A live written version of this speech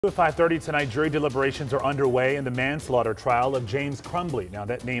At 5:30 tonight, jury deliberations are underway in the manslaughter trial of James Crumbley. Now,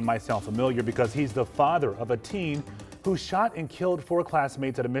 that name might sound familiar because he's the father of a teen who shot and killed 4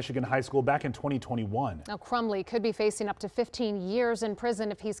 classmates at a Michigan high school back in 2021. Now, Crumbley could be facing up to 15 years in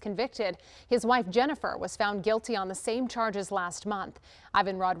prison if he's convicted. His wife, Jennifer, was found guilty on the same charges last month.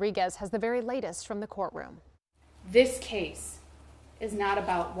 Ivan Rodriguez has the very latest from the courtroom. This case is not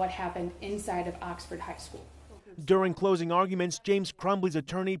about what happened inside of Oxford High School. During closing arguments, James Crumbley's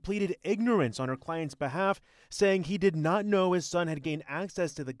attorney pleaded ignorance on her client's behalf, saying he did not know his son had gained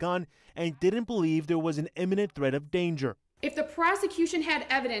access to the gun and didn't believe there was an imminent threat of danger. If the prosecution had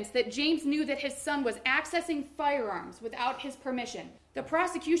evidence that James knew that his son was accessing firearms without his permission, the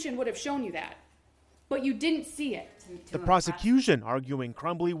prosecution would have shown you that. But you didn't see it. The prosecution arguing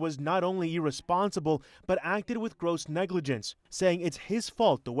Crumbley was not only irresponsible, but acted with gross negligence, saying it's his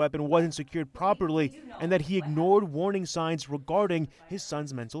fault the weapon wasn't secured properly and that he ignored warning signs regarding his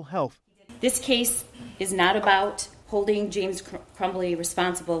son's mental health. This case is not about holding James Crumbley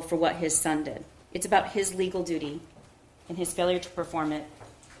responsible for what his son did. It's about his legal duty and his failure to perform it,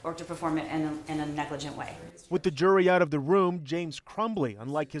 or to perform it in a negligent way. With the jury out of the room, James Crumbley,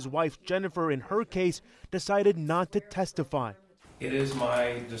 unlike his wife Jennifer in her case, decided not to testify. It is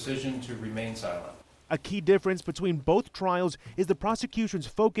my decision to remain silent. A key difference between both trials is the prosecution's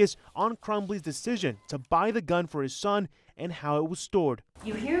focus on Crumbley's decision to buy the gun for his son and how it was stored.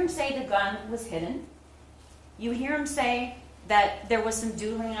 You hear him say the gun was hidden. You hear him say that there was some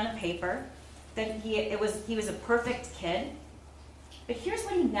doodling on a paper, that he was a perfect kid. But here's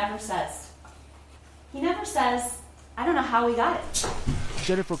what he never says. He never says, I don't know how we got it.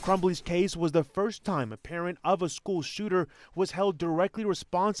 Jennifer Crumbley's case was the first time a parent of a school shooter was held directly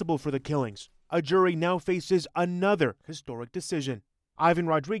responsible for the killings. A jury now faces another historic decision. Ivan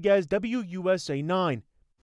Rodriguez, WUSA 9.